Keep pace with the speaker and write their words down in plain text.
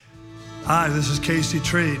Hi, this is Casey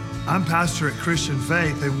Treat. I'm pastor at Christian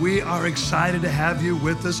Faith, and we are excited to have you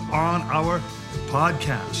with us on our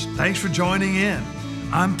podcast. Thanks for joining in.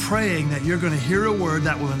 I'm praying that you're going to hear a word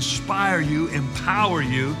that will inspire you, empower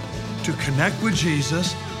you to connect with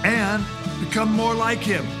Jesus and become more like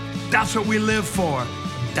him. That's what we live for.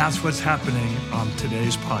 That's what's happening on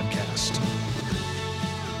today's podcast.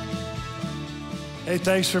 Hey,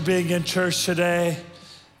 thanks for being in church today.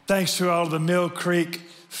 Thanks to all the Mill Creek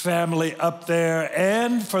family up there.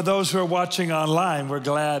 And for those who are watching online, we're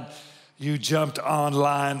glad you jumped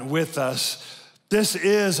online with us. This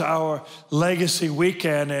is our Legacy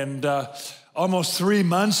Weekend, and almost 3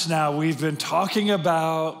 months now we've been talking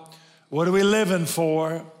about what are we living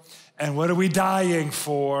for and what are we dying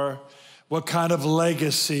for? What kind of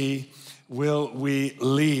legacy will we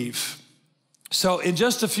leave? So in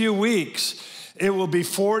just a few weeks, it will be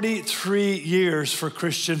 43 years for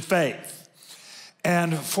Christian Faith.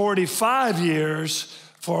 And 45 years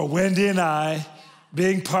for Wendy and I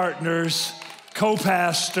being partners,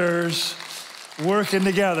 co-pastors, working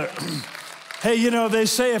together. Hey, you know, they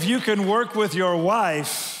say if you can work with your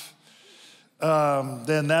wife,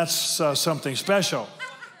 then that's something special.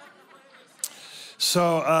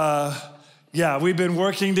 So, yeah, we've been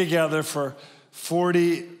working together for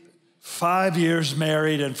 45 years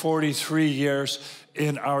married and 43 years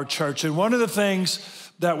in our church. And one of the things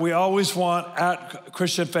that we always want at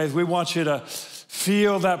Christian Faith, we want you to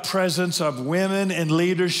feel that presence of women in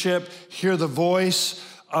leadership, hear the voice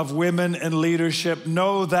of women in leadership,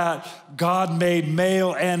 know that God made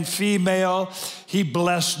male and female. He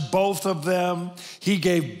blessed both of them. He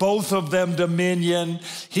gave both of them dominion.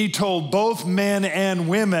 He told both men and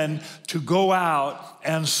women to go out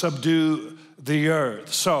and subdue the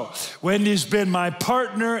earth. So Wendy's been my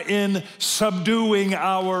partner in subduing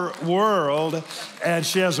our world, and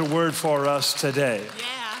she has a word for us today.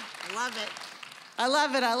 Yeah, I love it. I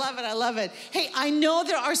love it, I love it, I love it. Hey, I know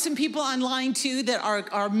there are some people online too that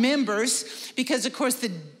are members because, of course, the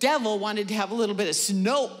devil wanted to have a little bit of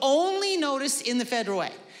snow only notice in the Federal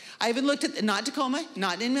Way. I even looked at, not Tacoma,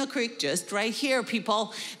 not in Mill Creek, just right here,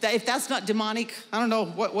 people. That if that's not demonic, I don't know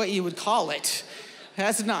what you would call it.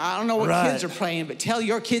 That's not, I don't know what kids are playing, but tell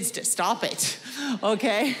your kids to stop it,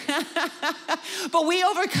 okay? But we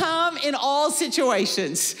overcome in all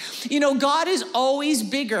situations. You know, God is always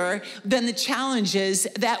bigger than the challenges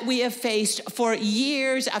that we have faced for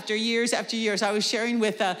years after years after years. I was sharing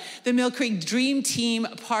with the Mill Creek Dream Team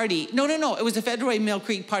party. No, it was a Federal Way Mill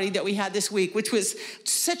Creek party that we had this week, which was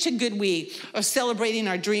such a good week of celebrating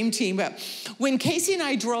our dream team. But when Casey and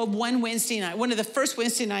I drove one Wednesday night, one of the first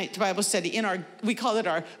Wednesday night Bible study in we call it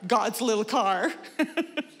our God's little car,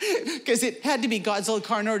 because it had to be God's little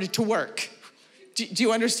car in order to work. Do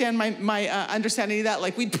you understand my understanding of that?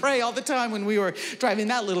 Like, we'd pray all the time when we were driving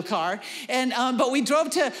that little car. And but we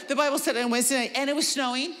drove to the Bible study on Wednesday night, and it was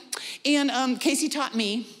snowing. And Casey taught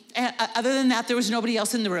me. Other than that, there was nobody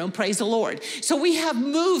else in the room. Praise the Lord. So we have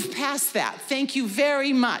moved past that. Thank you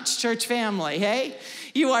very much, church family. Hey,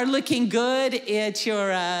 you are looking good at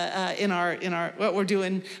your in our what we're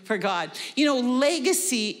doing for God. You know,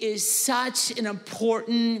 legacy is such an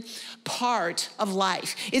important part of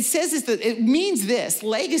life. It says this, that it means this.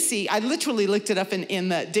 Legacy, I literally looked it up in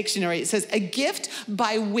the dictionary. It says a gift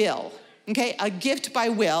by will. Okay, a gift by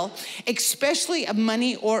will, especially of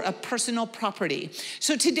money or a personal property.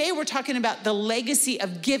 So today we're talking about the legacy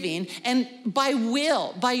of giving, and by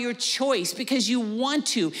will, by your choice, because you want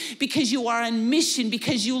to, because you are on mission,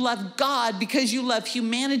 because you love God, because you love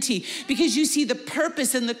humanity, because you see the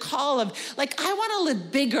purpose and the call of, like, I want to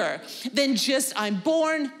live bigger than just I'm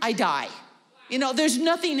born, I die. You know, there's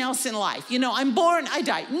nothing else in life. You know, I'm born, I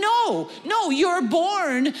die. No, you're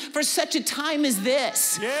born for such a time as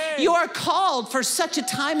this. Yay. You are called for such a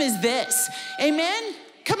time as this. Amen?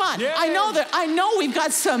 Come on. Yay. I know we've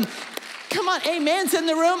got some, come on, amens in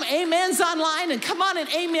the room, amens online, and come on, and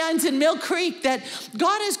amens in Mill Creek, that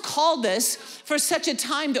God has called us for such a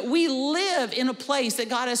time that we live in a place that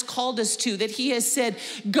God has called us to, that he has said,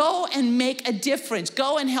 go and make a difference.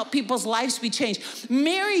 Go and help people's lives be changed.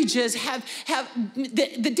 Marriages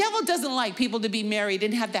the devil doesn't like people to be married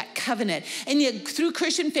and have that covenant. And yet through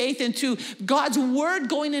Christian faith and through God's word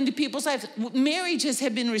going into people's lives, marriages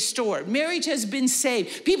have been restored. Marriage has been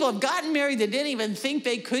saved. People have gotten married that didn't even think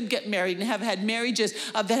they could get married and have had marriages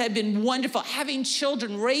that have been wonderful. Having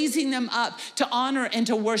children, raising them up to honor and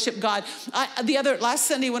to worship God. Last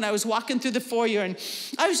Sunday when I was walking through the foyer, and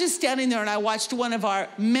I was just standing there, and I watched one of our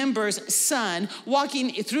members' son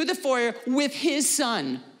walking through the foyer with his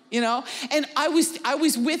son. You know, and I was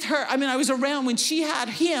with her. I mean, I was around when she had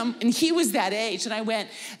him, and he was that age. And I went,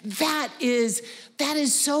 that is that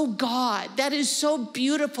is so God. That is so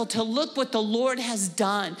beautiful to look what the Lord has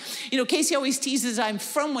done. You know, Casey always teases I'm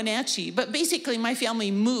from Wenatchee, but basically my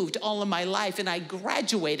family moved all of my life and I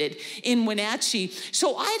graduated in Wenatchee.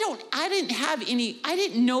 So I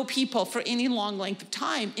didn't know people for any long length of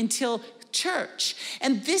time until church.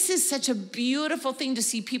 And this is such a beautiful thing to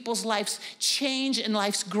see people's lives change and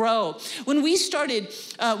lives grow. When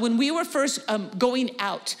we were first going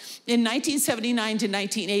out in 1979 to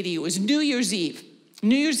 1980, it was New Year's Eve.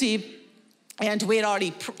 And we had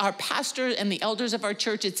already, our pastor and the elders of our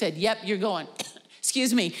church had said, yep, you're going.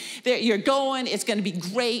 Excuse me, you're going, it's gonna be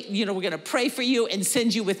great. You know, we're gonna pray for you and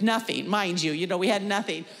send you with nothing, mind you. You know, we had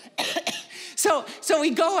nothing. So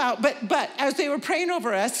we go out, but as they were praying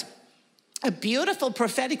over us, a beautiful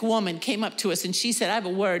prophetic woman came up to us and she said, I have a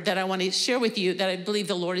word that I want to share with you that I believe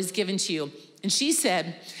the Lord has given to you. And she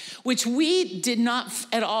said, which we did not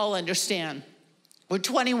at all understand. We're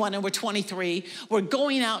 21 and we're 23. We're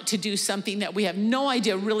going out to do something that we have no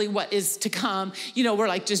idea really what is to come. You know, we're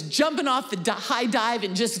like just jumping off the high dive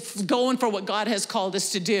and just going for what God has called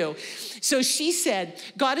us to do. So she said,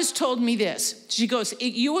 God has told me this. She goes,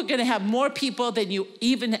 you are going to have more people than you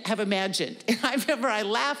even have imagined. And I remember I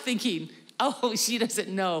laughed thinking, oh, she doesn't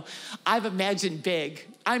know. I've imagined big.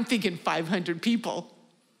 I'm thinking 500 people.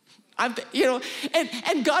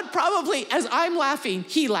 And God probably, as I'm laughing,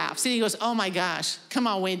 he laughs. And he goes, oh my gosh, come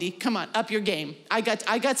on, Wendy, come on, up your game. I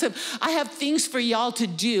have things for y'all to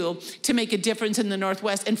do to make a difference in the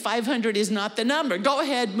Northwest, and 500 is not the number. Go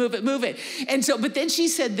ahead, move it. And so, but then she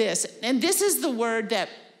said this, and this is the word that,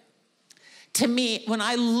 to me, when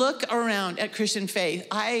I look around at Christian Faith,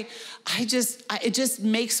 it just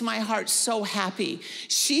makes my heart so happy.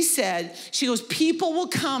 She goes, people will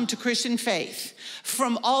come to Christian Faith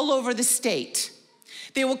from all over the state.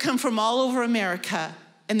 They will come from all over America,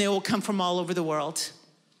 and they will come from all over the world.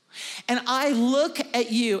 And I look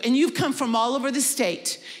at you, and you've come from all over the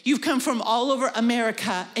state. You've come from all over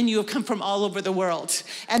America, and you have come from all over the world.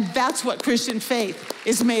 And that's what Christian Faith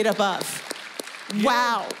is made up of. Yeah.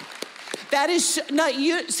 Wow. That is not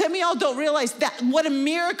you. Some of y'all don't realize that. What a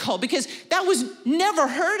miracle, because that was never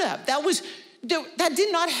heard of. That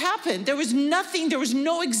did not happen. There was nothing, there was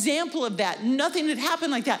no example of that. Nothing had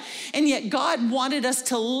happened like that. And yet God wanted us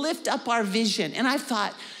to lift up our vision. And I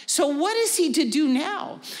thought, so what is he to do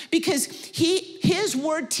now? Because his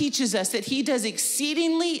word teaches us that he does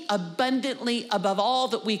exceedingly abundantly above all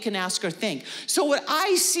that we can ask or think. So what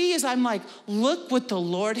I see is I'm like, look what the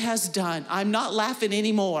Lord has done. I'm not laughing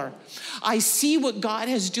anymore. I see what God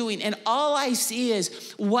is doing, and all I see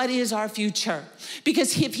is what is our future.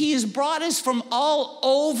 Because if he has brought us from all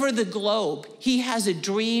over the globe, he has a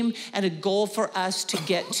dream and a goal for us to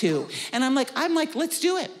get to. And I'm like, let's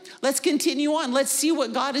do it. Let's continue on. Let's see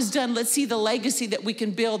what God has done. Let's see the legacy that we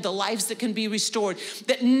can build, the lives that can be restored.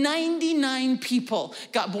 That 99 people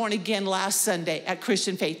got born again last Sunday at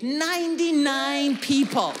Christian Faith. 99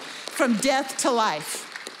 people from death to life.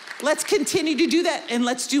 Let's continue to do that, and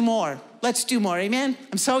let's do more. Let's do more. Amen?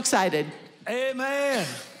 I'm so excited. Amen.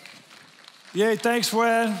 Yay, thanks,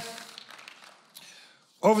 Wen.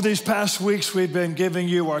 Over these past weeks, we've been giving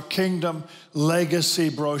you our Kingdom Legacy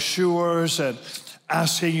brochures and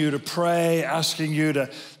asking you to pray, asking you to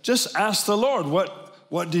just ask the Lord,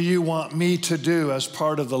 what do you want me to do as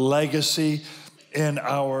part of the legacy in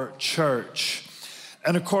our church?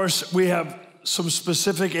 And of course, we have some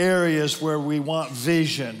specific areas where we want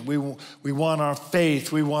vision. We want our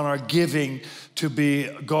faith. We want our giving to be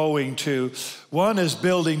going to. One is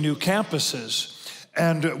building new campuses.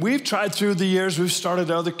 And we've tried through the years, we've started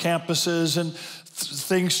other campuses, and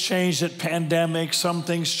things changed at pandemic. Some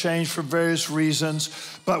things changed for various reasons,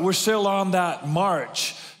 but we're still on that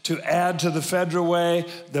march to add to the Federal Way,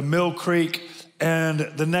 the Mill Creek, and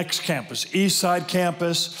the next campus, Eastside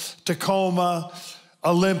Campus, Tacoma,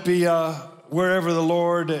 Olympia, wherever the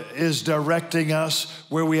Lord is directing us,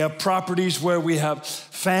 where we have properties, where we have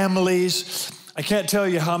families. I can't tell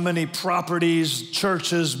you how many properties,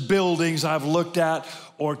 churches, buildings I've looked at,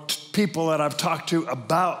 or people that I've talked to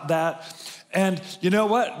about that. And you know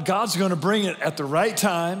what? God's going to bring it at the right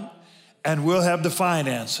time, and we'll have the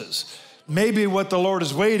finances. Maybe what the Lord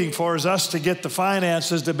is waiting for is us to get the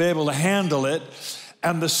finances to be able to handle it.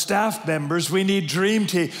 And the staff members, we need Dream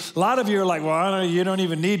Team. A lot of you are like, well, you don't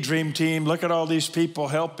even need Dream Team. Look at all these people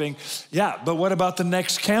helping. Yeah, but what about the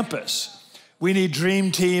next campus? We need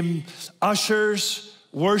Dream Team ushers,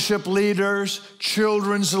 worship leaders,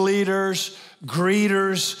 children's leaders,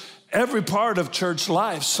 greeters, every part of church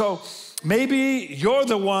life. So maybe you're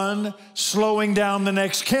the one slowing down the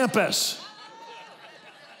next campus.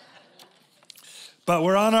 But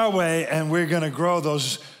we're on our way, and we're going to grow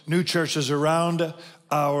those new churches around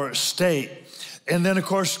our state. And then, of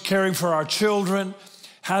course, caring for our children,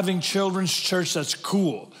 having children's church that's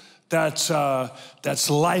cool, that's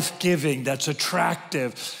life-giving, that's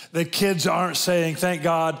attractive. The kids aren't saying, thank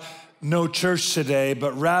God, no church today,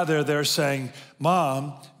 but rather they're saying,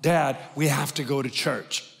 Mom, Dad, we have to go to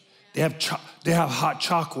church. They have hot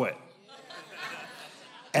chocolate.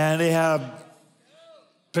 And they have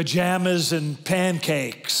pajamas and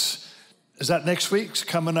pancakes. Is that next week? It's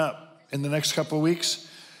coming up in the next couple of weeks.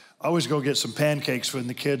 I always go get some pancakes when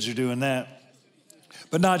the kids are doing that.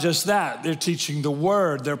 But not just that, they're teaching the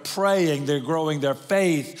word, they're praying, they're growing their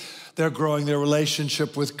faith, they're growing their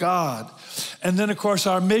relationship with God. And then, of course,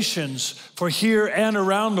 our missions for here and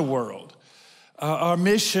around the world, our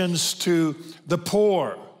missions to the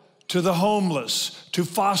poor, to the homeless, to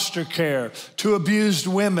foster care, to abused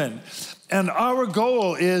women. And our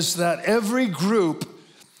goal is that every group,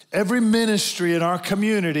 every ministry in our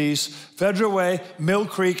communities, Federal Way, Mill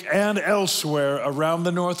Creek, and elsewhere around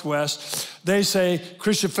the Northwest, they say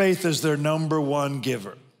Christian Faith is their number one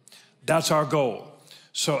giver. That's our goal.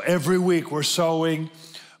 So every week we're sowing,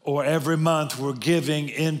 or every month we're giving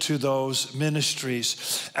into those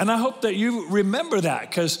ministries. And I hope that you remember that,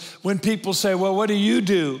 because when people say, well, what do you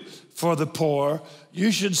do for the poor?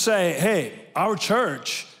 You should say, hey, our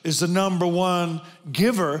church is the number one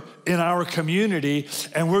giver in our community,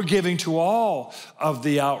 and we're giving to all of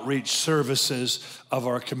the outreach services of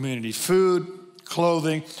our community, food,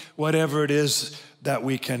 clothing, whatever it is that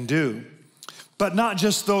we can do. But not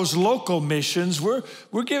just those local missions, we're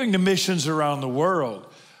giving to missions around the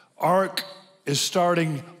world. ARC is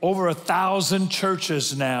starting over 1,000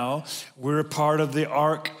 churches now. We're a part of the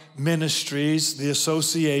ARC Ministries, the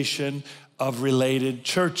Association of Related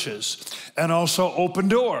Churches. And also Open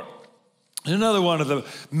Door, another one of the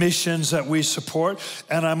missions that we support.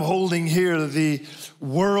 And I'm holding here the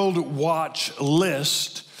World Watch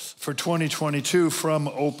list for 2022 from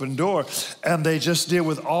Open Door. And they just deal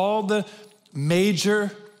with all the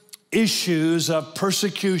major issues of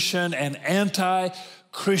persecution and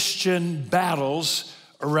anti-Christian battles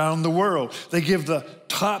around the world. They give the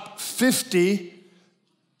top 50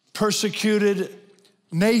 persecuted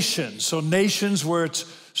nations. So nations where it's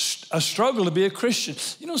a struggle to be a Christian.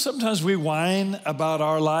 You know, sometimes we whine about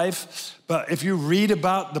our life, but if you read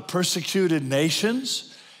about the persecuted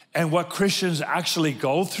nations and what Christians actually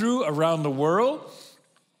go through around the world,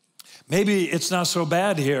 maybe it's not so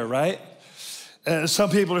bad here, right? Some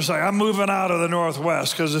people are saying, I'm moving out of the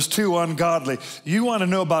Northwest because it's too ungodly. You want to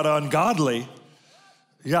know about ungodly?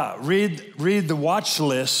 Yeah, read the watch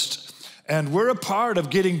list. And we're a part of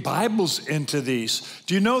getting Bibles into these.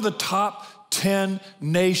 Do you know the top 10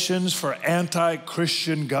 nations for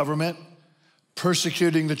anti-Christian government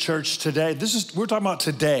persecuting the church today? We're talking about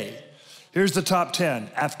today. Here's the top 10.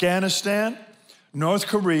 Afghanistan, North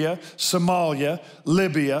Korea, Somalia,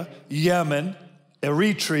 Libya, Yemen,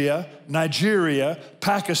 Eritrea, Nigeria,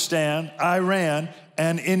 Pakistan, Iran,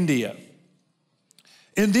 and India.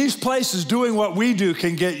 In these places, doing what we do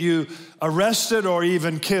can get you arrested or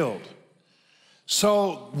even killed.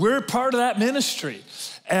 So we're part of that ministry,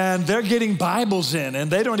 and they're getting Bibles in,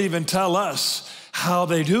 and they don't even tell us how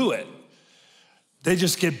they do it. They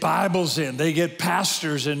just get Bibles in. They get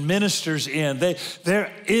pastors and ministers in.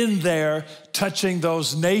 They're in there touching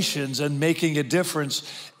those nations and making a difference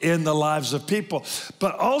in the lives of people.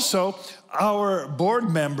 But also, our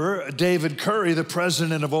board member, David Curry, the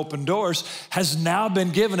president of Open Doors, has now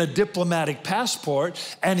been given a diplomatic passport,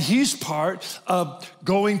 and he's part of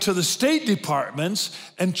going to the State Departments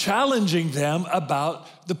and challenging them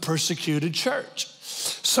about the persecuted church.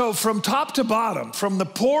 So from top to bottom, from the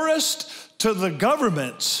poorest to the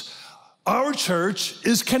governments, our church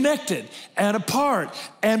is connected and a part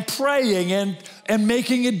and praying and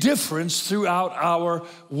making a difference throughout our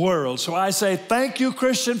world. So I say, thank you,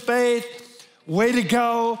 Christian Faith. Way to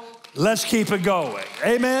go. Let's keep it going.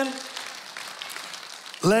 Amen?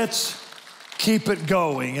 Let's keep it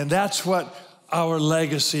going. And that's what our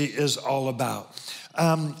legacy is all about.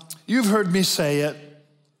 You've heard me say it.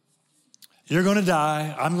 You're going to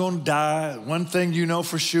die. I'm going to die. One thing you know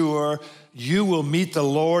for sure, you will meet the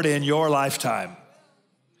Lord in your lifetime.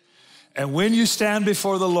 And when you stand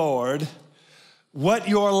before the Lord, what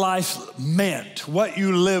your life meant, what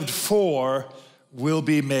you lived for, will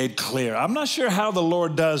be made clear. I'm not sure how the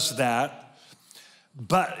Lord does that,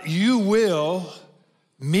 but you will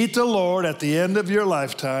meet the Lord at the end of your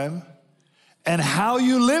lifetime, and how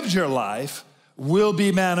you lived your life will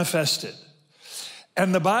be manifested.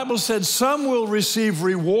 And the Bible said some will receive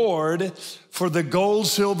reward for the gold,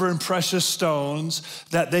 silver, and precious stones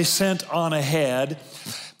that they sent on ahead.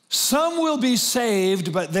 Some will be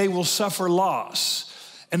saved, but they will suffer loss.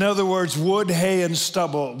 In other words, wood, hay, and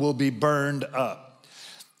stubble will be burned up.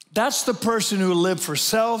 That's the person who lived for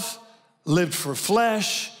self, lived for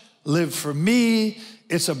flesh, lived for me.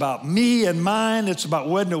 It's about me and mine. It's about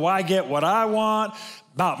when do I get what I want,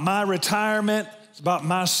 about my retirement. It's about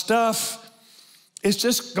my stuff. It's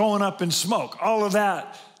just going up in smoke. All of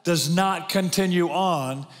that does not continue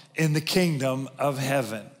on in the kingdom of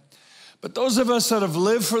heaven. But those of us that have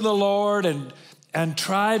lived for the Lord and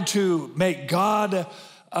tried to make God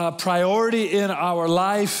a priority in our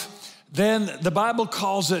life, then the Bible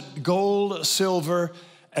calls it gold, silver,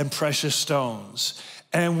 and precious stones.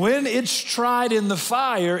 And when it's tried in the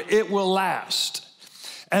fire, it will last.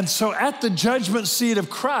 And so at the judgment seat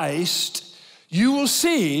of Christ, you will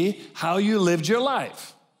see how you lived your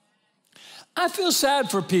life. I feel sad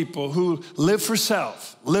for people who live for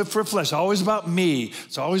self, live for flesh. It's always about me.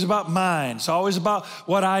 It's always about mine. It's always about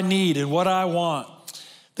what I need and what I want.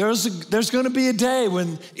 There's going to be a day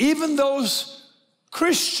when even those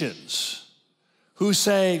Christians who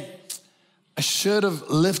say, I should have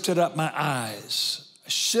lifted up my eyes. I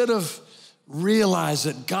should have realized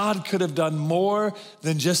that God could have done more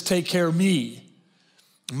than just take care of me,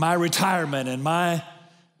 my retirement and my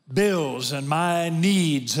bills and my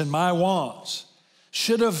needs and my wants.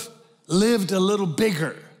 Should have lived a little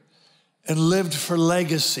bigger and lived for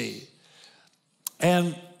legacy.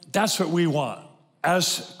 And that's what we want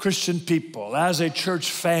as Christian people, as a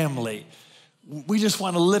church family. We just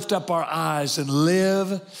want to lift up our eyes and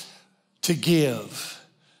live to give.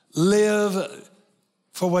 Live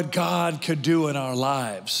for what God could do in our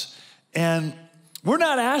lives. And we're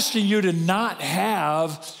not asking you to not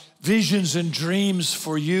have visions and dreams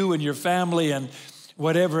for you and your family and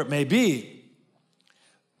whatever it may be.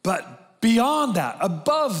 But beyond that,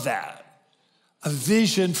 above that, a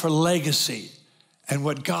vision for legacy and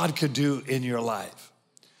what God could do in your life.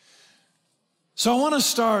 So I want to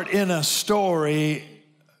start in a story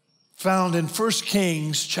found in 1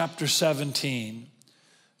 Kings chapter 17.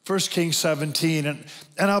 1 Kings 17, and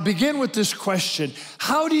I'll begin with this question.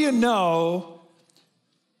 How do you know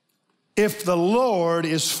if the Lord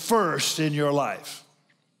is first in your life?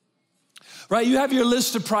 Right, you have your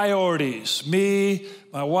list of priorities. Me,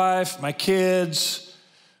 my wife, my kids,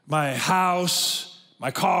 my house, my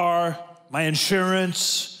car, my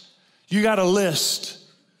insurance. You got a list.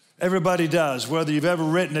 Everybody does, whether you've ever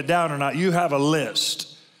written it down or not, you have a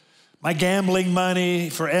list. My gambling money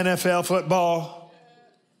for NFL football.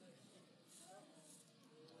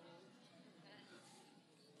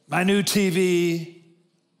 My new TV,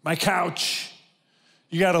 my couch,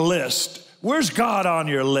 you got a list. Where's God on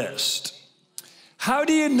your list? How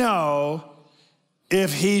do you know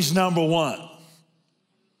if he's number one?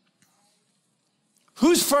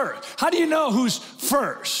 Who's first? How do you know who's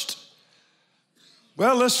first?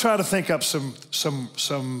 Well, let's try to think up some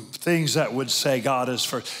things that would say God is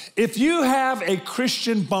first. If you have a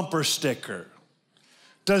Christian bumper sticker,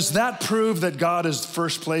 does that prove that God is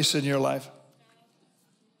first place in your life?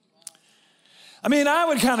 I mean, I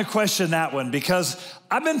would kind of question that one because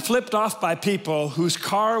I've been flipped off by people whose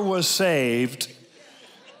car was saved,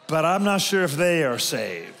 but I'm not sure if they are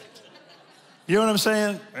saved. You know what I'm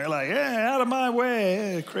saying? They're like, yeah, out of my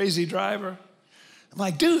way, crazy driver. I'm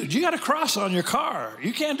like, dude, you got a cross on your car.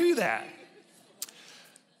 You can't do that.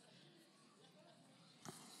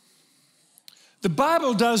 The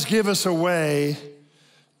Bible does give us a way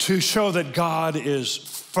to show that God is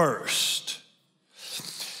first.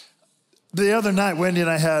 The other night, Wendy and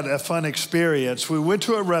I had a fun experience. We went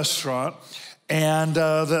to a restaurant, and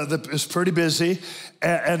it was pretty busy.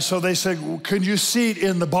 And so they said, well, could you seat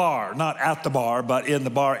in the bar? Not at the bar, but in the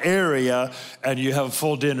bar area, and you have a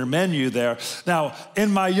full dinner menu there. Now,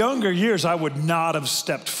 in my younger years, I would not have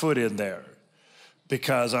stepped foot in there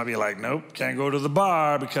because I'd be like, nope, can't go to the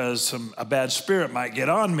bar because a bad spirit might get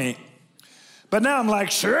on me. But now I'm like,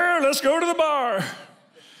 sure, let's go to the bar.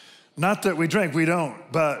 Not that we drink, we don't,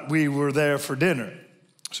 but we were there for dinner.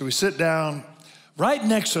 So we sit down. Right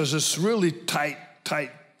next to us, this really tight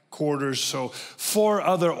quarters. So 4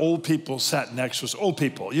 other old people sat next to us. Old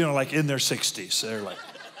people, you know, like in their 60s. They're like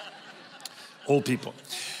old people.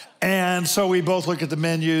 And so we both look at the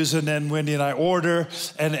menus, and then Wendy and I order,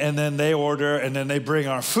 and then they order, and then they bring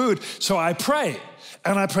our food. So I pray,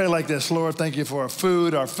 and I pray like this: Lord, thank you for our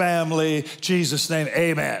food, our family, Jesus' name,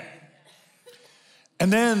 amen.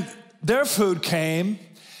 And then their food came,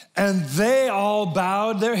 and they all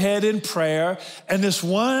bowed their head in prayer, and this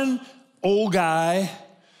one old guy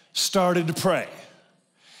started to pray.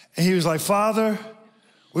 And he was like, Father,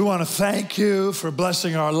 we want to thank you for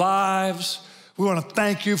blessing our lives. We want to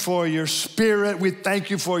thank you for your spirit. We thank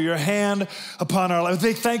you for your hand upon our lives.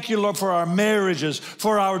 We thank you, Lord, for our marriages,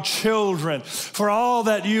 for our children, for all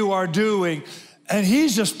that you are doing. And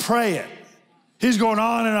he's just praying. He's going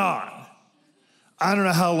on and on. I don't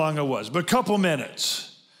know how long it was, but a couple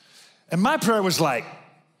minutes. And my prayer was like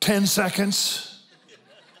 10 seconds.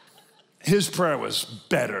 His prayer was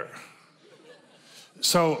better.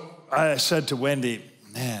 So I said to Wendy,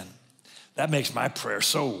 man, that makes my prayer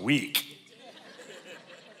so weak.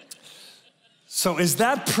 So is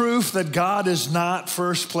that proof that God is not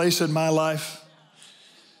first place in my life?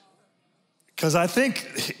 Because I think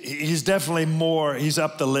he's definitely he's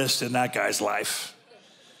up the list in that guy's life.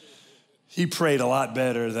 He prayed a lot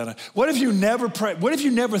better than I. What if you never pray? What if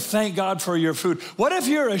you never thank God for your food? What if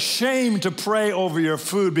you're ashamed to pray over your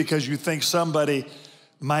food because you think somebody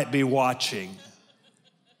might be watching?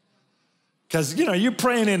 Because, you're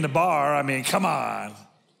praying in the bar. I mean, come on.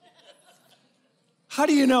 How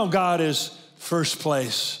do you know God is first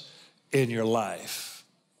place in your life?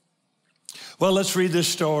 Well, let's read this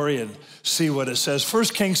story and see what it says. 1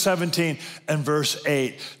 Kings 17 and verse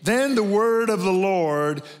 8. Then the word of the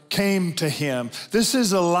Lord came to him. This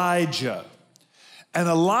is Elijah. And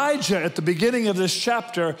Elijah, at the beginning of this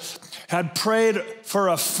chapter, had prayed for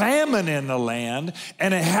a famine in the land,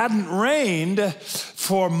 and it hadn't rained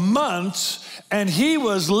for months, and he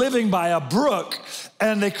was living by a brook,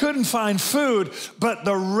 and they couldn't find food, but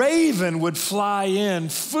the raven would fly in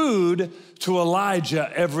food to Elijah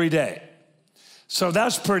every day. So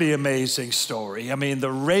that's a pretty amazing story. I mean,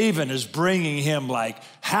 the raven is bringing him like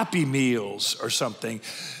Happy Meals or something.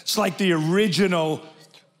 It's like the original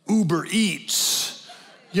Uber Eats.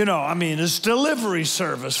 It's delivery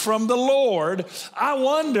service from the Lord. I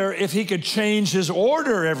wonder if he could change his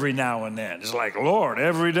order every now and then. It's like, Lord,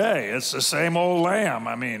 every day, it's the same old lamb.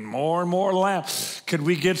 More and more lamb. Could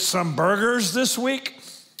we get some burgers this week?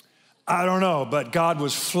 I don't know, but God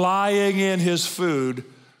was flying in his food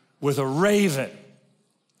with a raven.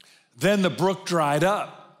 Then the brook dried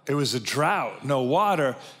up. It was a drought, no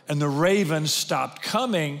water, and the raven stopped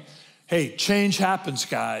coming. Hey, change happens,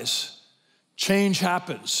 guys. Change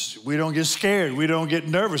happens. We don't get scared. We don't get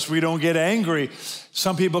nervous. We don't get angry.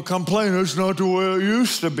 Some people complain, it's not the way it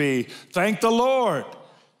used to be. Thank the Lord.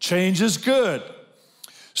 Change is good.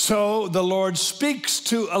 So the Lord speaks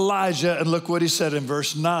to Elijah, and look what he said in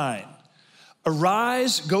verse 9.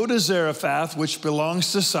 Arise, go to Zarephath, which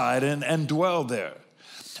belongs to Sidon, and dwell there.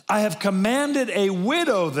 I have commanded a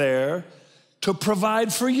widow there to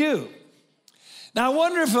provide for you. Now, I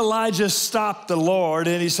wonder if Elijah stopped the Lord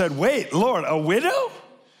and he said, wait, Lord, a widow?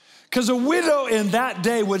 Because a widow in that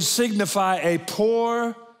day would signify a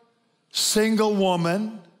poor, single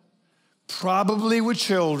woman, probably with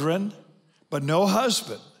children, but no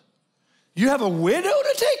husband. You have a widow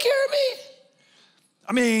to take care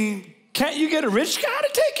of me? Can't you get a rich guy to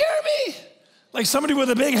take care of me? Like somebody with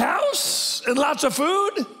a big house and lots of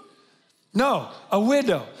food? No, a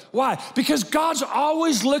widow. Why? Because God's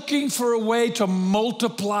always looking for a way to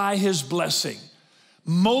multiply his blessing,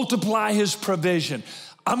 multiply his provision.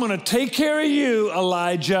 I'm going to take care of you,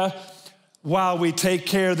 Elijah, while we take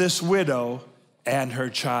care of this widow and her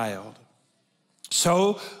child.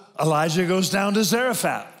 So Elijah goes down to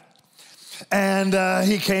Zarephath, and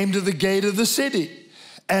he came to the gate of the city.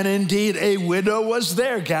 And indeed, a widow was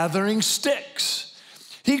there gathering sticks.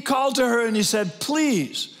 He called to her and he said,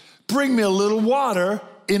 please bring me a little water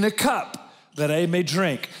in a cup that I may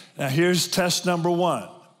drink. Now here's test number one.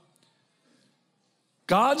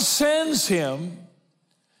 God sends him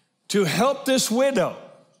to help this widow.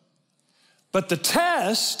 But the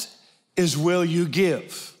test is, will you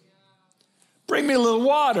give? Bring me a little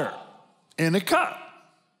water in a cup.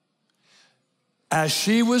 As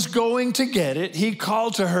she was going to get it, he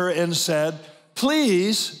called to her and said,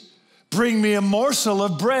 please bring me a morsel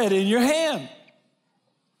of bread in your hand.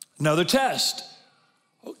 Another test.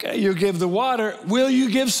 Okay, you give the water. Will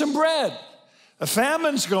you give some bread? A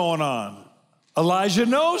famine's going on. Elijah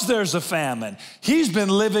knows there's a famine. He's been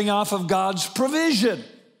living off of God's provision.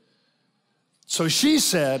 So she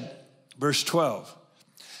said, verse 12,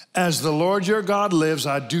 as the Lord your God lives,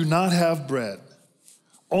 I do not have bread.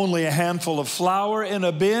 Only a handful of flour in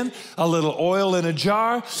a bin, a little oil in a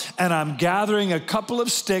jar, and I'm gathering a couple of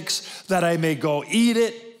sticks that I may go eat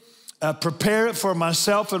it, prepare it for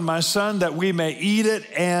myself and my son that we may eat it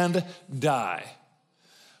and die.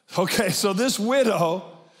 Okay, so this widow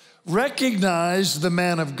recognized the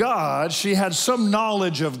man of God. She had some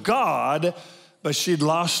knowledge of God, but she'd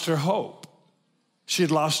lost her hope.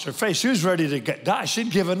 She'd lost her faith. She was ready to die.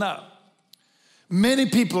 She'd given up. Many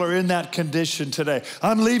people are in that condition today.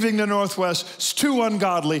 I'm leaving the Northwest. It's too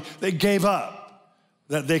ungodly. They gave up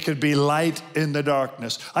that they could be light in the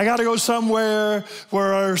darkness. I got to go somewhere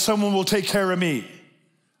where someone will take care of me.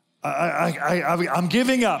 I'm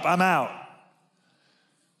giving up. I'm out.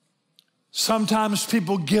 Sometimes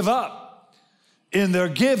people give up in their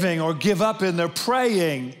giving or give up in their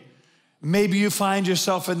praying. Maybe you find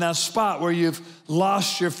yourself in that spot where you've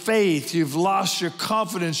lost your faith, you've lost your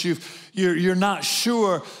confidence, you're not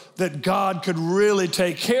sure that God could really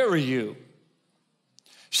take care of you.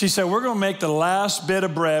 She said, we're going to make the last bit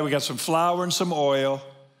of bread. We got some flour and some oil,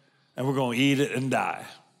 and we're going to eat it and die.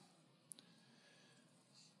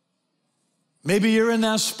 Maybe you're in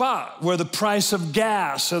that spot where the price of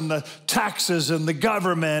gas and the taxes and the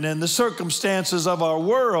government and the circumstances of our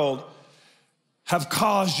world have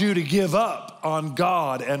caused you to give up on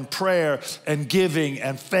God and prayer and giving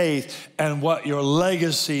and faith and what your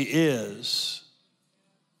legacy is.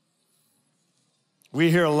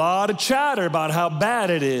 We hear a lot of chatter about how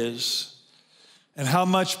bad it is and how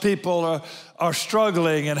much people are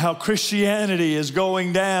struggling and how Christianity is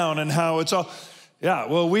going down and how it's all... Yeah,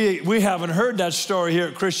 well, we haven't heard that story here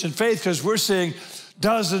at Christian Faith because we're seeing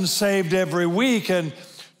dozens saved every week and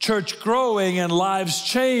church growing and lives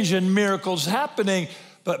change and miracles happening,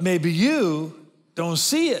 but maybe you don't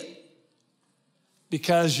see it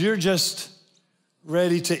because you're just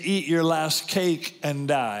ready to eat your last cake and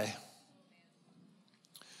die.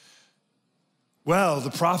 Well,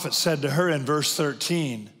 the prophet said to her in verse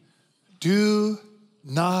 13, do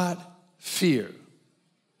not fear.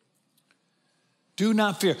 Do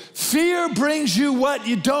not fear. Fear brings you what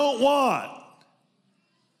you don't want.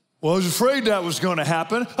 Well, I was afraid that was going to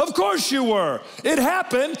happen. Of course you were. It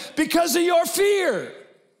happened because of your fear.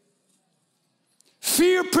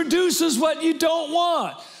 Fear produces what you don't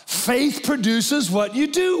want. Faith produces what you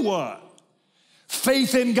do want.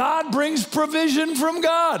 Faith in God brings provision from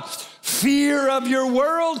God. Fear of your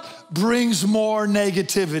world brings more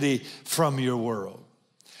negativity from your world.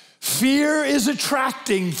 Fear is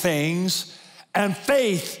attracting things, and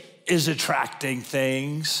faith is attracting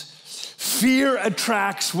things. Fear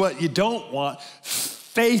attracts what you don't want.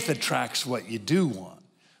 Faith attracts what you do want.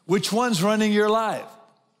 Which one's running your life?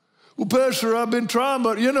 Well, Pastor, I've been trying,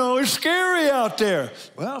 but it's scary out there.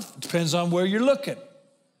 Well, it depends on where you're looking.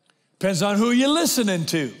 Depends on who you're listening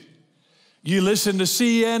to. You listen to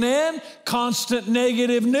CNN, constant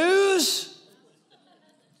negative news?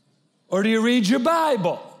 Or do you read your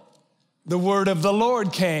Bible? The word of the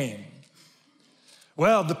Lord came.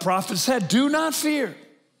 Well, the prophet said, do not fear.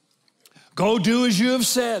 Go do as you have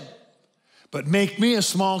said, but make me a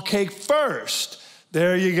small cake first.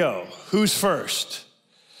 There you go. Who's first?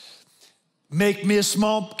 Make me a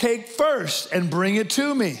small cake first and bring it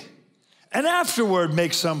to me. And afterward,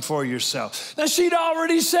 make some for yourself. Now, she'd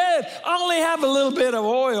already said, I only have a little bit of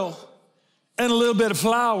oil and a little bit of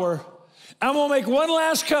flour. I'm going to make one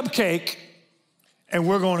last cupcake, and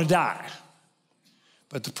we're going to die.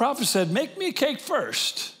 But the prophet said, make me a cake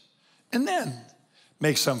first, and then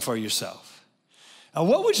make some for yourself. Now,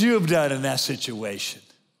 what would you have done in that situation?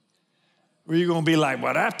 Were you going to be like,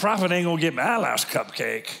 well, that prophet ain't going to get my last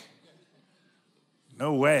cupcake?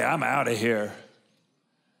 No way, I'm out of here.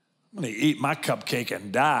 I'm going to eat my cupcake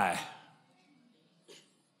and die.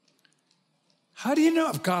 How do you know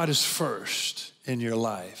if God is first in your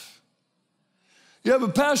life? Yeah,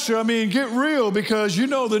 but Pastor, get real, because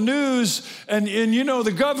the news and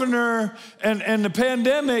the governor and the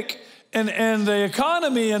pandemic and the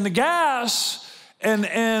economy and the gas and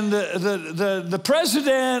the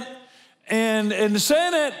president and the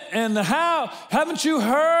Senate and the House. Haven't you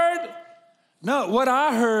heard? No, what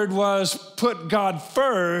I heard was put God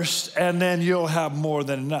first and then you'll have more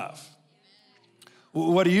than enough.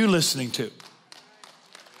 What are you listening to?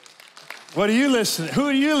 What are you listening?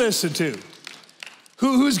 Who do you listen to?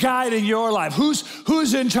 Who's guiding your life?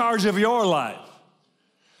 Who's in charge of your life?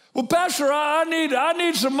 Well, Pastor, I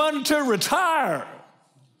need some money to retire.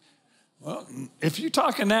 Well, if you're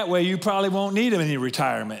talking that way, you probably won't need any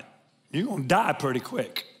retirement. You're going to die pretty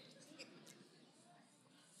quick.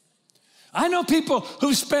 I know people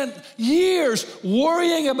who spent years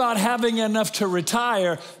worrying about having enough to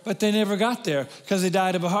retire, but they never got there because they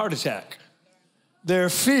died of a heart attack. Their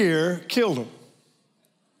fear killed them.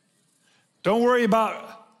 Don't worry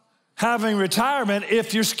about having retirement.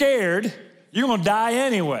 If you're scared, you're going to die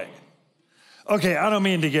anyway. Okay, I don't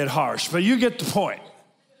mean to get harsh, but you get the point.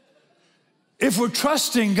 If we're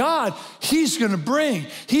trusting God, He's going to bring,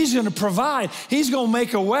 He's going to provide, He's going to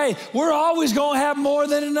make a way. We're always going to have more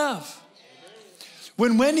than enough.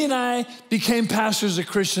 When Wendy and I became pastors of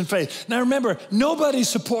Christian Faith, now remember, nobody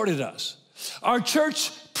supported us. Our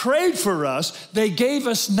church prayed for us. They gave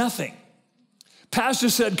us nothing. Pastor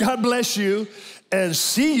said, God bless you, and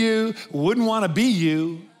see you, wouldn't want to be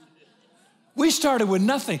you. We started with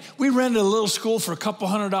nothing. We rented a little school for a couple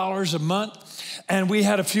 $100 a month, and we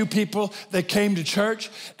had a few people that came to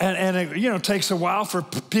church, and it takes a while for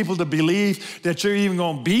people to believe that you're even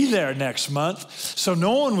going to be there next month. So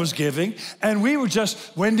no one was giving, and we were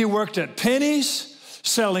just, Wendy worked at Penny's,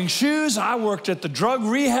 selling shoes. I worked at the drug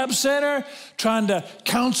rehab center, trying to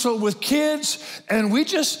counsel with kids, and we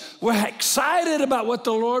just were excited about what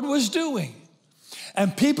the Lord was doing.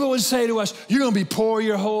 And people would say to us, you're going to be poor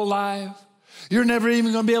your whole life. You're never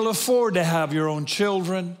even going to be able to afford to have your own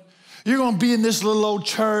children. You're going to be in this little old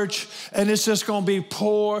church, and it's just going to be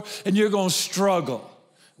poor, and you're going to struggle.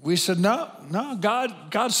 We said, no,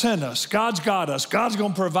 God sent us. God's got us. God's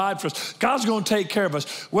going to provide for us. God's going to take care of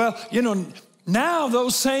us. Well, now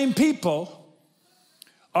those same people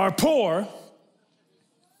are poor,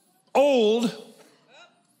 old,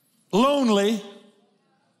 lonely,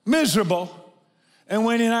 miserable, and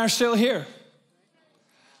Wendy and I are still here,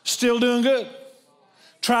 still doing good,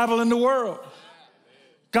 traveling the world.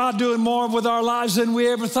 God doing more with our lives than we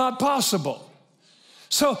ever thought possible.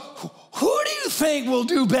 So who do you think will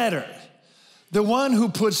do better? The one who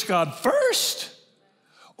puts God first,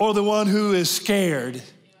 or the one who is scared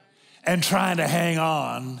and trying to hang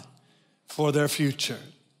on for their future?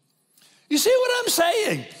 You see what I'm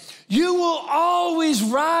saying? You will always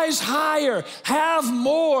rise higher, have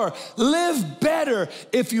more, live better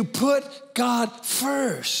if you put God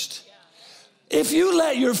first. If you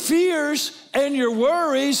let your fears and your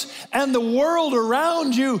worries and the world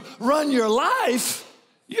around you run your life,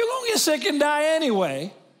 you're going to get sick and die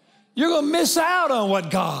anyway. You're going to miss out on what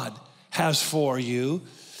God has for you.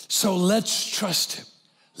 So let's trust him.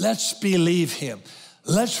 Let's believe him.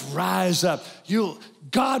 Let's rise up.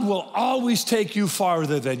 God will always take you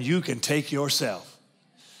farther than you can take yourself.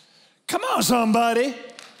 Come on, somebody.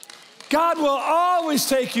 God will always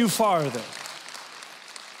take you farther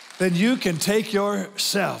than you can take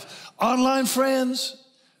yourself. Online friends,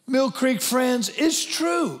 Mill Creek friends, it's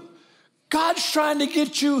true. God's trying to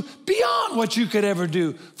get you beyond what you could ever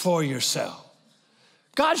do for yourself.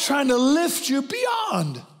 God's trying to lift you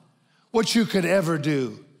beyond what you could ever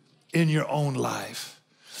do in your own life.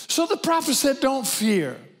 So the prophet said, don't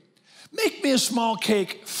fear. Make me a small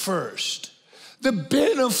cake first. The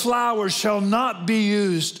bin of flour shall not be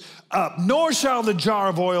used up, nor shall the jar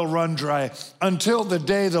of oil run dry until the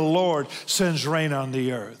day the Lord sends rain on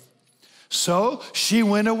the earth. So she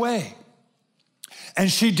went away, and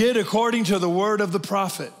she did according to the word of the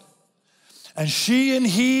prophet. And she and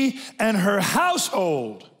he and her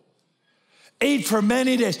household ate for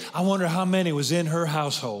many days. I wonder how many was in her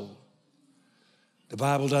household. The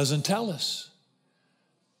Bible doesn't tell us.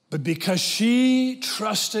 But because she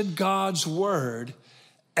trusted God's word,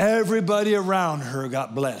 everybody around her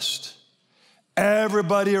got blessed.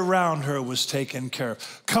 Everybody around her was taken care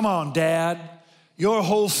of. Come on, Dad. Your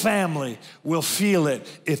whole family will feel it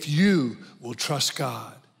if you will trust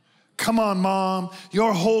God. Come on, Mom.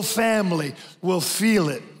 Your whole family will feel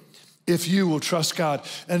it if you will trust God.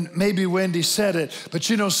 And maybe Wendy said it, but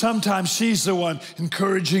sometimes she's the one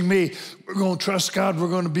encouraging me. We're going to trust God. We're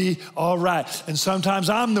going to be all right. And sometimes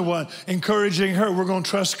I'm the one encouraging her. We're going to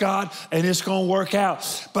trust God, and it's going to work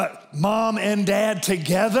out. But Mom and Dad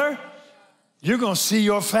together, you're going to see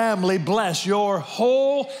your family blessed. Your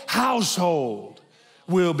whole household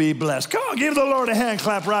will be blessed. Come on, give the Lord a hand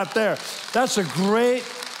clap right there. That's a great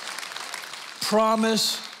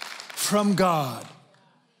promise from God.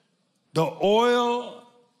 The oil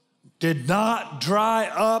did not dry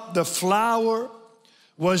up. The flour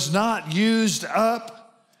was not used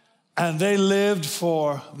up. And they lived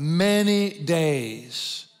for many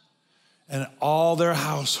days. And all their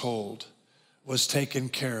household was taken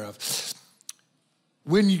care of.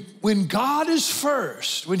 When God is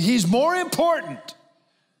first, when he's more important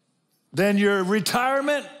than your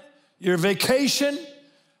retirement, your vacation,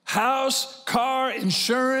 house, car,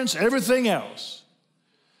 insurance, everything else,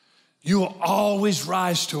 you will always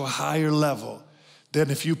rise to a higher level than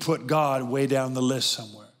if you put God way down the list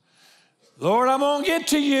somewhere. Lord, I'm going to get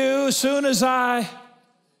to you as soon as I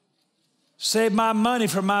save my money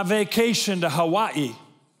for my vacation to Hawaii.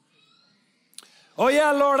 Oh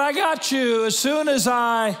yeah, Lord, I got you as soon as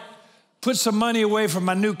I put some money away for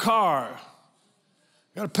my new car.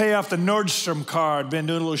 Got to pay off the Nordstrom card, been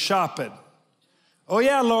doing a little shopping. Oh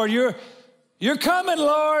yeah, Lord, you're coming,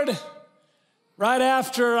 Lord. Right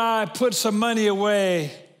after I put some money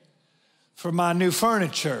away for my new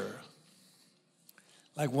furniture.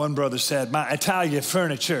 Like one brother said, my Italian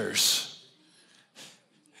furnitures.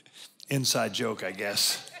 Inside joke, I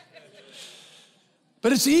guess.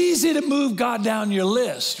 But it's easy to move God down your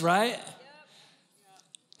list, right?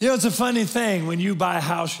 You know, it's a funny thing. When you buy a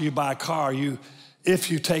house or you buy a car,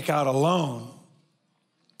 if you take out a loan,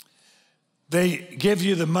 they give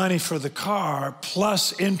you the money for the car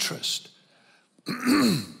plus interest.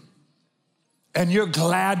 And you're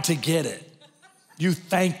glad to get it. You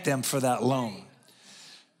thank them for that loan.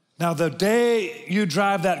 Now, the day you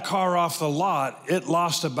drive that car off the lot, it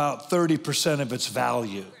lost about 30% of its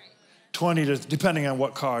value. 20 to, depending on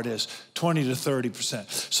what car it is, 20 to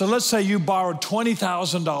 30%. So let's say you borrowed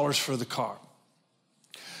 $20,000 for the car.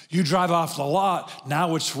 You drive off the lot,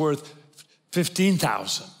 now it's worth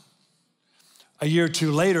 $15,000. A year or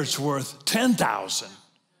two later, it's worth $10,000.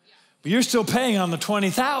 But you're still paying on the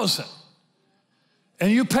 $20,000.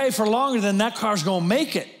 And you pay for longer than that car's gonna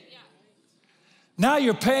make it. Now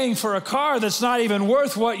you're paying for a car that's not even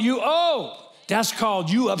worth what you owe. That's called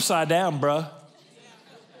you upside down, bruh.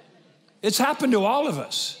 It's happened to all of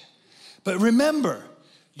us. But remember,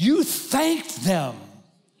 you thanked them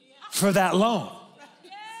for that loan.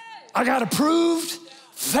 I got approved.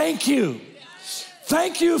 Thank you.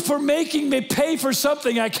 Thank you for making me pay for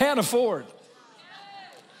something I can't afford.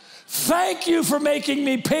 Thank you for making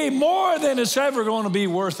me pay more than it's ever going to be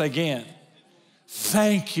worth again.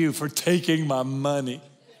 Thank you for taking my money.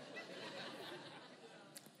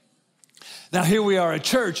 Now, here we are at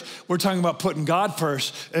church. We're talking about putting God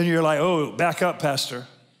first. And you're like, oh, back up, Pastor.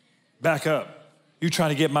 Back up. You trying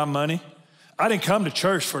to get my money? I didn't come to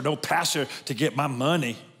church for no pastor to get my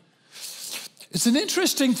money. It's an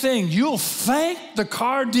interesting thing. You'll thank the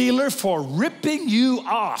car dealer for ripping you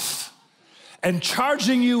off and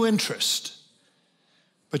charging you interest.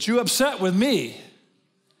 But you upset with me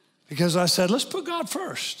because I said, let's put God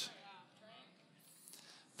first.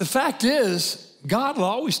 The fact is, God will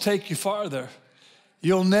always take you farther.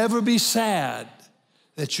 You'll never be sad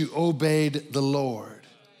that you obeyed the Lord.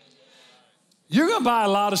 You're gonna buy a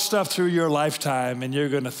lot of stuff through your lifetime and you're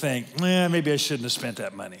gonna think, maybe I shouldn't have spent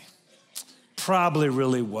that money. Probably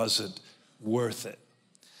really wasn't worth it.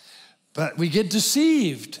 But we get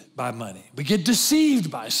deceived by money. We get deceived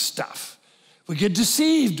by stuff. We get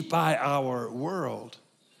deceived by our world.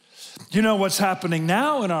 You know what's happening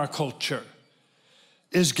now in our culture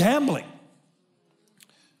is gambling.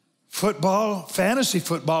 Football, fantasy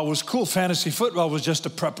football was cool. Fantasy football was just a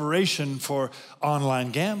preparation for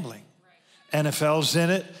online gambling. Right. NFL's in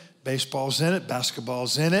it, baseball's in it,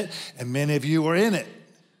 basketball's in it, and many of you are in it.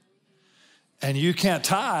 And you can't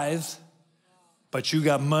tithe, but you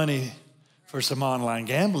got money for some online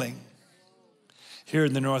gambling. Here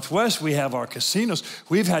in the Northwest, we have our casinos.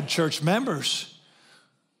 We've had church members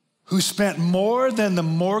who spent more than the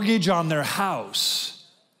mortgage on their house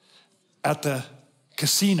at the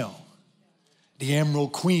casino, the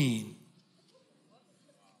Emerald Queen.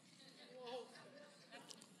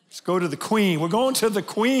 Let's go to the Queen. We're going to the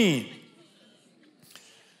Queen.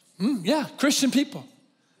 Yeah, Christian people.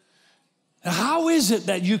 Now, how is it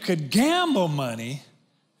that you could gamble money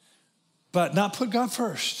but not put God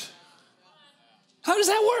first? How does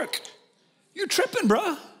that work? You're tripping,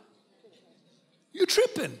 bruh. You're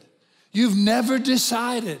tripping. You've never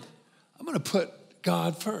decided, I'm gonna put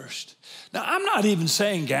God first. Now, I'm not even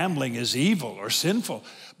saying gambling is evil or sinful,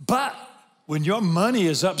 but when your money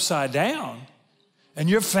is upside down and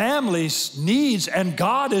your family's needs and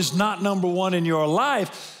God is not number one in your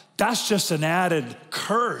life, that's just an added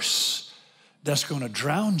curse that's gonna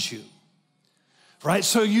drown you, right?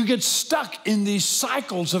 So you get stuck in these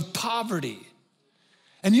cycles of poverty.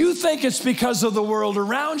 And you think it's because of the world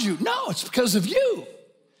around you. No, it's because of you.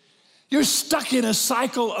 You're stuck in a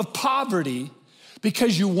cycle of poverty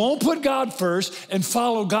because you won't put God first and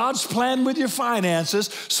follow God's plan with your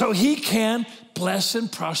finances so He can bless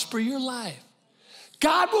and prosper your life.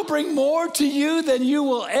 God will bring more to you than you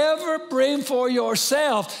will ever bring for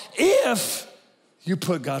yourself if you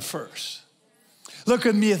put God first. Look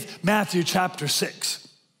at me at Matthew chapter 6.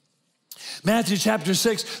 Matthew chapter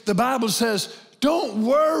 6, the Bible says, don't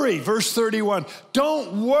worry, verse 31,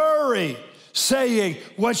 don't worry, saying,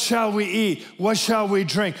 what shall we eat? What shall we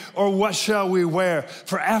drink? Or what shall we wear?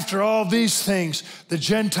 For after all these things, the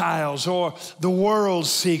Gentiles or the world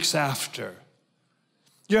seeks after.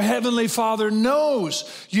 Your heavenly Father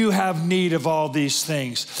knows you have need of all these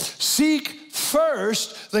things. Seek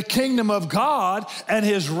first the kingdom of God and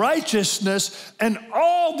His righteousness, and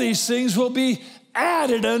all these things will be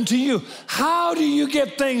added unto you. How do you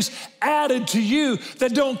get things added to you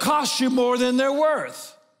that don't cost you more than they're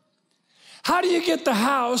worth? How do you get the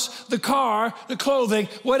house, the car, the clothing,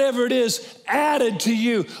 whatever it is, added to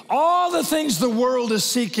you? All the things the world is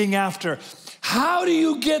seeking after. How do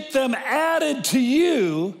you get them added to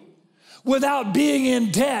you without being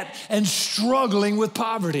in debt and struggling with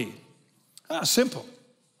poverty? Simple.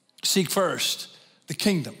 Seek first the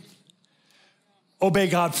kingdom. Obey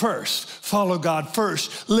God first. Follow God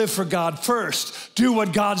first. Live for God first. Do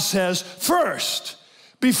what God says first.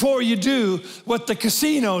 Before you do what the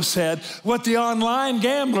casino said, what the online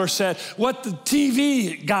gambler said, what the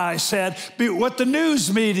TV guy said, what the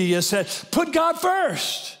news media said, put God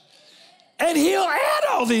first. And he'll add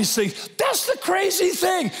all these things. That's the crazy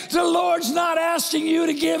thing. The Lord's not asking you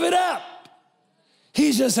to give it up.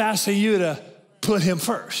 He's just asking you to put him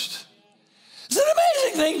first. It's an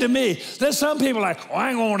amazing thing to me that some people are like, well, I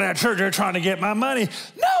ain't going to that church, they're trying to get my money.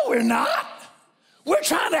 No, we're not. We're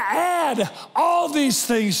trying to add all these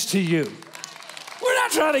things to you. We're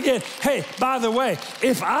not trying to get, hey, by the way,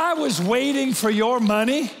 if I was waiting for your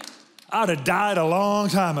money, I'd have died a long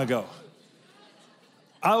time ago.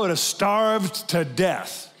 I would have starved to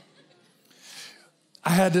death.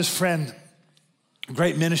 I had this friend, a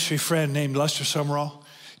great ministry friend named Lester Sumrall.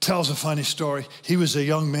 Tells a funny story. He was a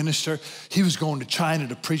young minister. He was going to China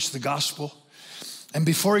to preach the gospel. And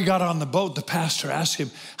before he got on the boat, the pastor asked him,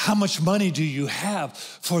 how much money do you have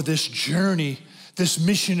for this journey, this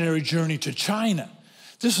missionary journey to China?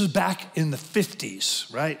 This was back in the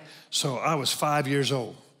 50s, right? So I was 5 years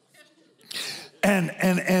old. And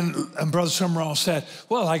Brother Sumrall said,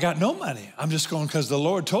 well, I got no money. I'm just going because the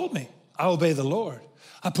Lord told me. I obey the Lord.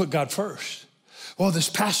 I put God first. Well, this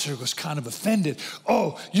pastor was kind of offended.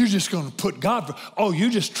 Oh, you're just going to put God first. Oh,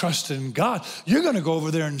 you just trusted in God. You're going to go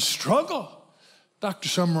over there and struggle. Dr.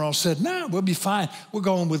 Sumrall said, nah, we'll be fine. We're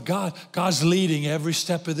going with God. God's leading every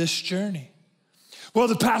step of this journey. Well,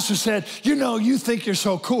 the pastor said, you know, you think you're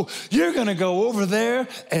so cool. You're going to go over there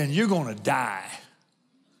and you're going to die.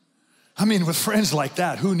 I mean, with friends like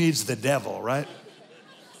that, who needs the devil, right?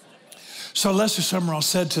 So Lester Sumrall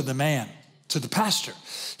said to the man, to the pastor,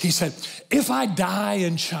 he said, if I die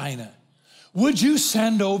in China, would you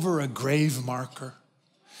send over a grave marker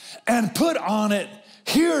and put on it,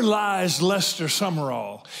 here lies Lester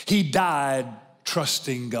Sumrall. He died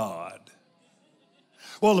trusting God.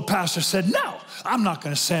 Well, the pastor said, no, I'm not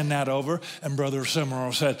going to send that over. And Brother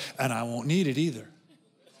Sumrall said, and I won't need it either.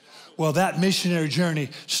 Well, that missionary journey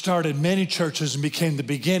started many churches and became the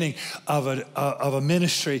beginning of a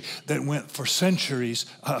ministry that went for centuries,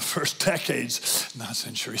 for decades, not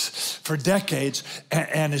centuries, for decades,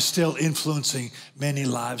 and is still influencing many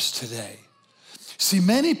lives today. See,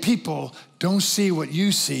 many people don't see what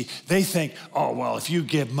you see. They think, oh, well, if you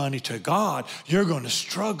give money to God, you're going to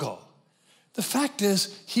struggle. The fact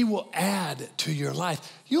is, he will add to your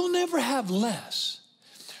life. You'll never have less.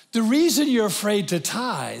 The reason you're afraid to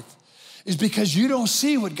tithe is because you don't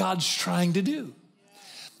see what God's trying to do.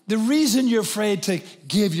 The reason you're afraid to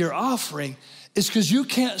give your offering is because you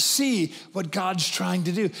can't see what God's trying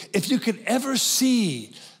to do. If you could ever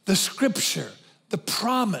see the scripture, the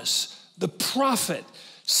promise, the prophet,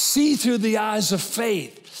 see through the eyes of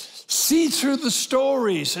faith, see through the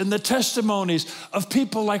stories and the testimonies of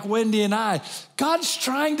people like Wendy and I, God's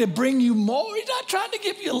trying to bring you more. He's not trying to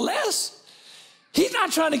give you less. He's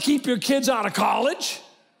not trying to keep your kids out of college.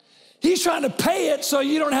 He's trying to pay it so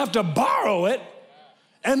you don't have to borrow it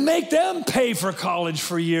and make them pay for college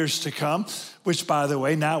for years to come, which, by the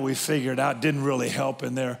way, now we figured out didn't really help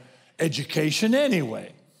in their education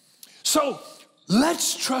anyway. So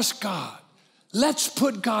let's trust God. Let's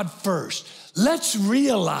put God first. Let's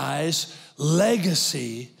realize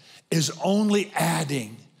legacy is only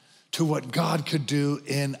adding to what God could do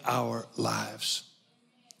in our lives.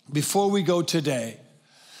 Before we go today,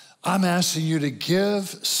 I'm asking you to give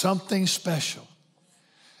something special.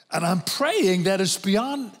 And I'm praying that it's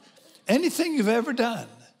beyond anything you've ever done.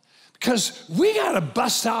 Because we got to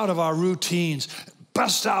bust out of our routines,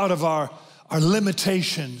 bust out of our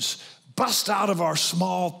limitations, bust out of our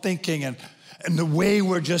small thinking and the way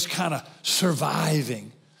we're just kind of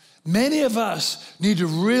surviving. Many of us need to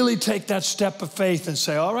really take that step of faith and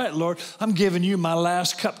say, all right, Lord, I'm giving you my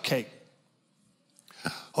last cupcake.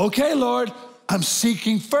 Okay, Lord, I'm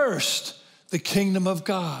seeking first the kingdom of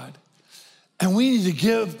God. And we need to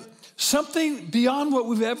give something beyond what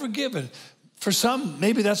we've ever given. For some,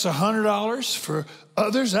 maybe that's $100. For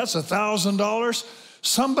others, that's $1,000.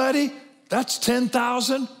 Somebody, that's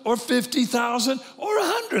 $10,000 or $50,000 or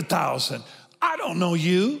 $100,000. I don't know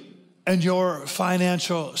you and your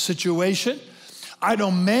financial situation. I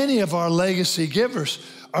know many of our legacy givers,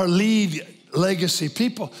 our lead legacy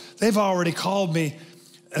people, they've already called me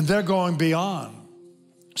and they're going beyond.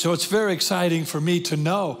 So it's very exciting for me to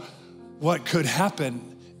know what could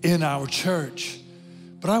happen in our church.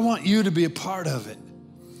 But I want you to be a part of it.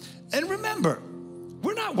 And remember,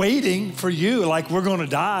 we're not waiting for you like we're going to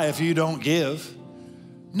die if you don't give.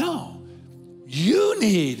 No, you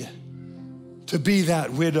need to be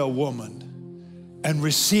that widow woman and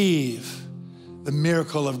receive the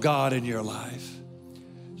miracle of God in your life.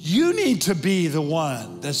 You need to be the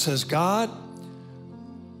one that says, God,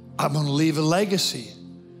 I'm going to leave a legacy.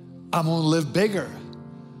 I'm going to live bigger.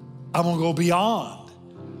 I'm going to go beyond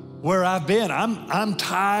where I've been. I'm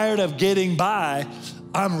tired of getting by.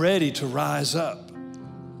 I'm ready to rise up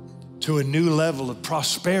to a new level of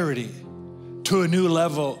prosperity, to a new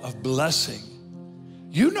level of blessing.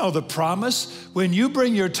 You know the promise. When you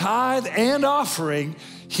bring your tithe and offering,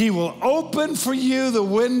 He will open for you the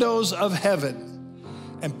windows of heaven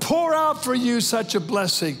and pour out for you such a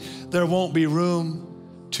blessing, there won't be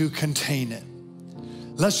room to contain it.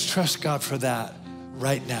 Let's trust God for that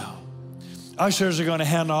right now. Ushers are going to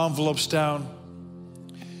hand the envelopes down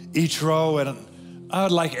each row, and I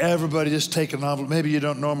would like everybody just take an envelope. Maybe you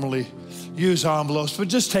don't normally use envelopes, but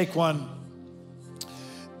just take one.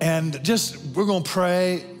 And we're going to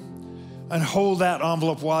pray and hold that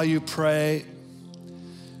envelope while you pray.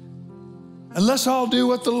 And let's all do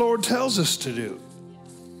what the Lord tells us to do.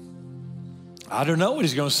 I don't know what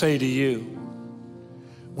He's going to say to you.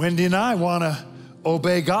 Wendy and I want to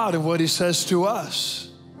obey God and what He says to us.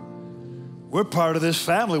 We're part of this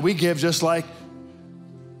family. We give just like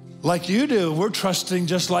you do. We're trusting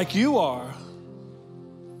just like you are.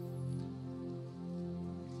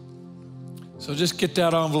 So just get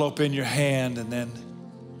that envelope in your hand, and then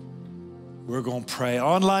we're going to pray.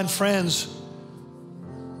 Online friends,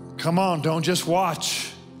 come on, don't just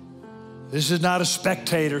watch. This is not a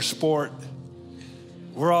spectator sport.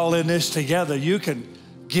 We're all in this together. You can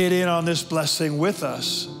get in on this blessing with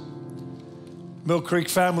us. Mill Creek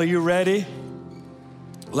family, you ready?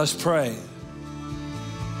 Let's pray.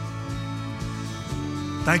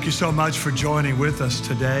 Thank you so much for joining with us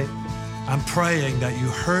today. I'm praying that you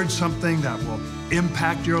heard something that will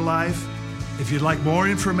impact your life. If you'd like more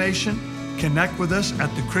information, connect with us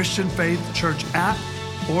at the Christian Faith Church app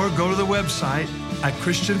or go to the website at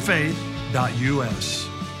christianfaith.us.